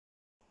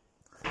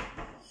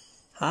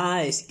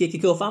Hi, it's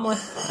Geeky Cool Family,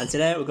 and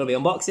today we're going to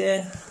be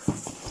unboxing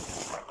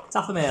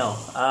Taffy Mail.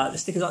 The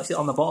sticker's actually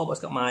on the bottle, but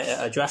it's got my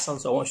address on,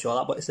 so I won't show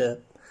that, but it's a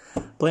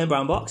plain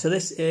brown box. So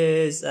this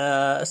is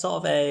a sort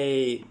of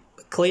a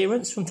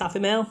clearance from Taffy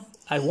Mail.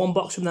 I had one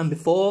box from them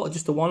before,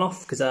 just a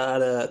one-off, because I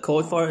had a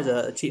code for it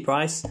at a cheap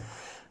price,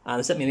 and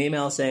they sent me an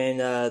email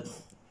saying a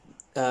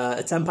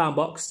 £10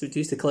 box to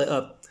reduce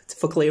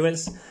for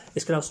clearance.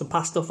 It's going to have some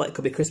past stuff, like it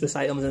could be Christmas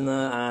items in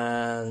there,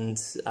 and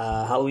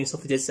Halloween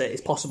stuff. They did say it's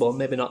possible,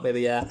 maybe not,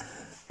 maybe yeah.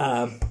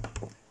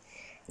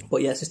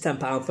 But yeah, it's just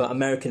 £10 for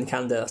American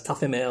candy. That's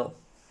Taffy Mail.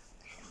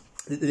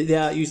 They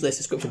are usually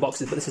subscription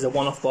boxes, but this is a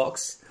one-off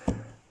box,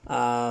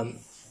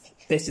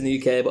 based in the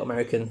UK, but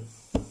American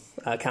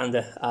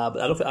candy. But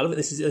I don't think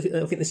this is. I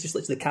don't think this is just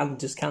literally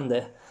just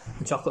candy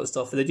and chocolate and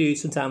stuff. They do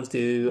sometimes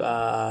do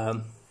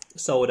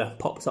soda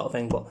pop sort of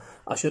thing, but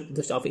I don't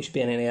think it should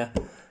be in here.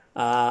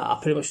 I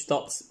pretty much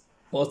stopped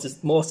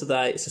most of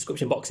the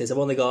subscription boxes. I've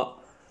only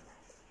got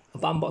a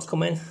band box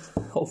coming,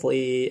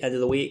 hopefully end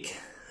of the week,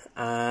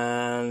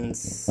 and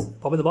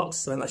probably the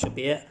box. I think that should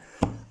be it.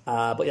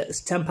 But yeah,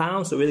 it's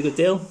 £10, so a really good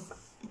deal.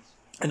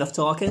 Enough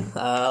talking.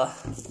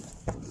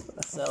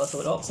 Let's look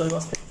it up. So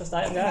what's the first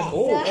item, guys?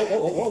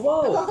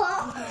 Whoa!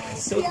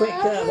 So quick.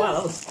 Wow,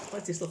 that was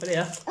plenty of stuff in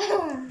here.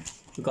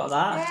 We've got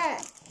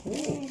that.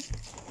 Ooh.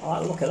 I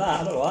like the look at that.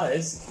 I don't know what that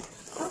is.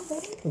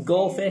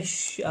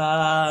 Goldfish.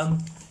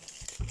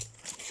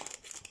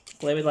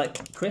 Flavored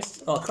like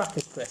crisp. Oh,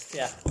 crackers crisp.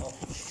 Yeah. Oh.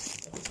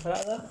 Put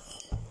that there.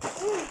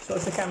 Show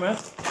us the camera.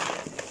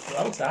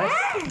 Well, looks nice.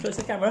 Show us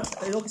the camera.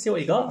 You can see what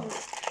you got.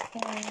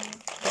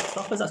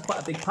 Stoppers. That's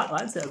quite a big pack.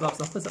 That isn't it?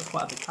 Stoppers. That's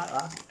quite a big pack.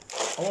 That.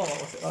 Oh,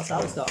 what's that?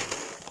 What's that?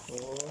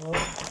 Oh,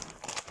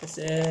 this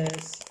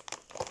is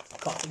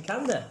cotton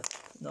candy.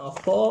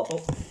 North Pole. Oh,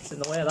 it's in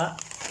the way of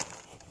that.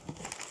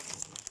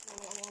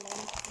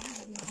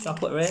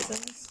 Chocolate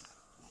raisins.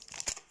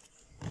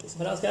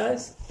 Something else,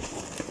 guys?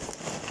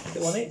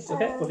 Get one each.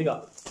 Okay, what have you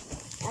got?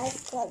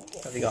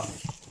 What have you got?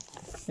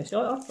 You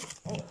sure?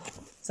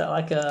 Is that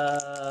like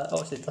a...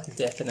 Oh, it's like a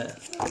dip in it.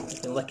 You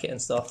can lick it and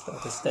stuff,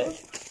 like a stick.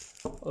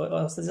 What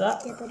else is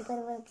that?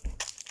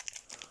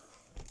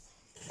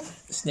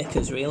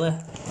 Snickers, really?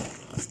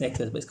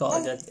 Snickers, but it's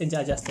called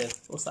indigestive.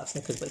 What's that,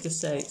 Snickers? But it just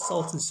say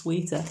salt and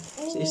sweeter,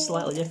 so it's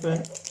slightly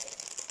different.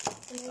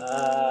 We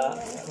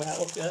haven't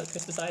looked at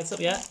Christmas items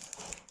yet.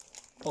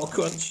 Or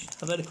crunch.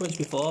 I've heard of crunch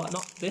before.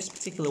 Not this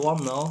particular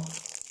one though.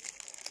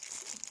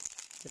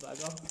 Give that a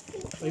go.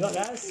 What have you got,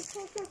 guys?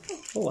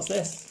 Oh, what's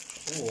this?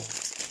 Oh.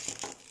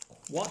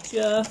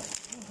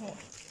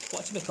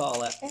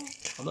 Whatchamacallit.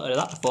 I've not heard of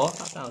that before.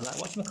 That sounds like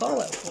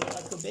whatchamacallit. What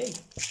that could be.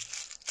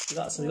 We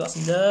got some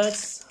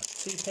nerds.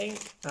 2 pink,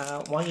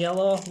 1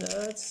 yellow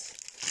nerds.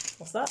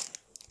 What's that?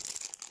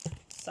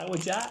 Sour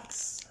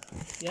Jacks.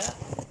 Yeah.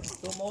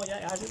 Still more. Yeah,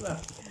 it has it there.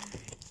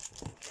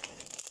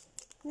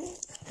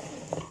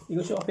 You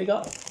go show what you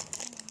got?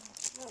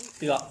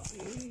 You got?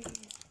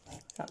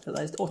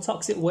 Capitalised. Oh,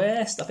 toxic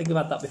waste. I think we've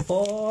had that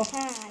before.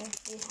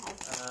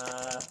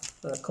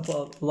 A couple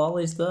of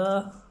lollies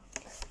there.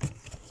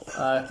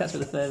 Catch with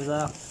the flavours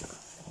there.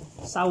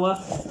 Sour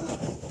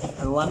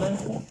and lemon.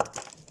 So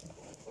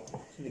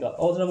you got?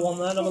 Oh, there's another one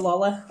there. Another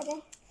lolly.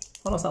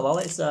 Oh no, it's not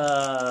lolly. It's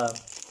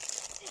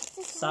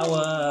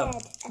sour.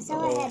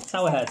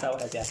 Sour head.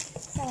 Yeah.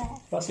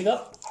 What's you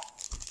got?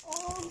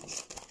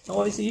 Oh,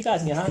 what see you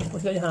guys in your hand?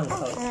 What you got in your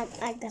hand?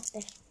 I got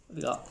this. What have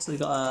you got? So we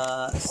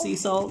got sea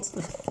salt.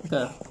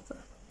 Okay.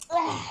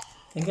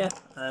 Thank you.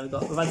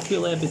 We've had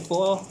Kool-Aid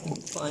before.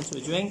 Put that into a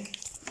drink.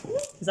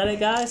 Is that it,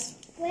 guys?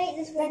 Wait,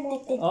 there's one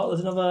more. Oh, there's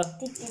another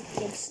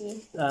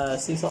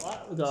sea salt.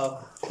 We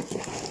got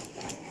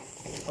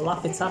a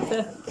Laffy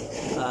Taffy,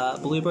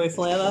 blueberry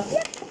flavour.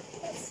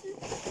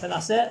 And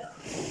that's it.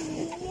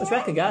 What do you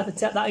reckon, guys?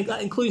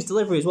 That includes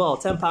delivery as well.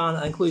 £10.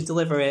 That includes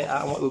delivery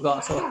and what we've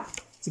got. So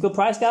it's a good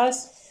price,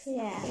 guys.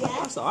 Yeah.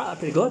 That's alright, that's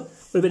pretty good.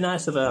 Would have been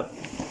nice if I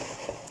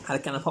had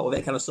a kind of pot with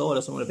it, kind of soda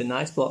or something would have been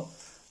nice, but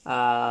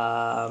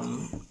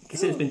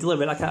because it's been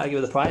delivered, I can't argue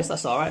with the price,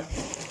 that's alright.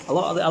 I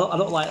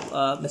don't like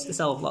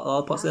myself,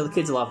 lollipop, the other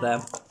kids will have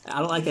them. I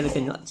don't like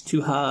anything that's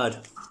too hard.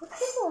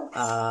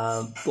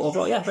 But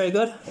overall, yeah, very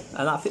good.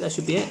 And I think that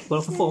should be it. We're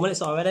on for 4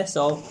 minutes already,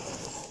 so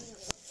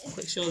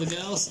quick show the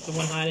girls, the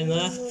one hiding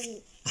there.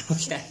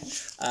 Okay,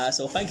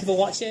 so thank you for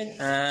watching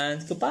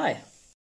and goodbye.